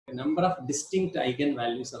number of distinct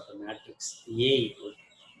eigenvalues of the matrix A equal.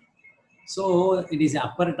 So it is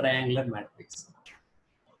upper triangular matrix.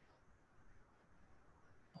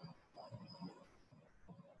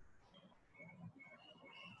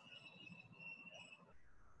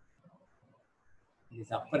 It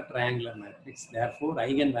is upper triangular matrix. Therefore,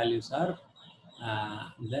 eigenvalues are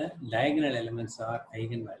the diagonal elements are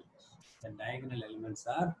eigenvalues. The diagonal elements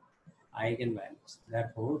are eigenvalues.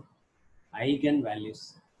 Therefore,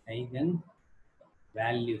 eigenvalues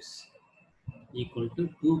equal to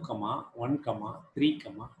 2, 1, 3,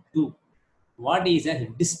 2. What is a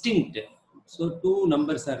distinct? So two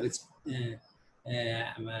numbers are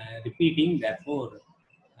repeating. Therefore,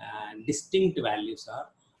 distinct values are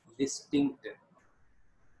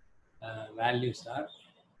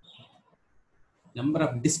number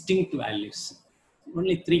of distinct values.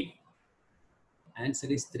 Only 3.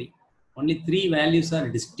 Answer is 3. Only 3 values are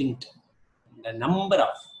distinct. The number of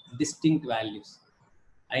distinct values,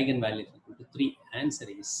 eigenvalues equal to 3. Answer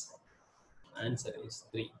is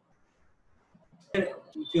 3. If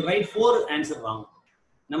you write 4, answer wrong.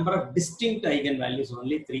 Number of distinct eigenvalues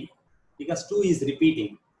only 3, because 2 is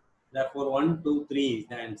repeating. Therefore 1, 2, 3 is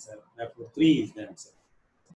the answer. Therefore 3 is the answer.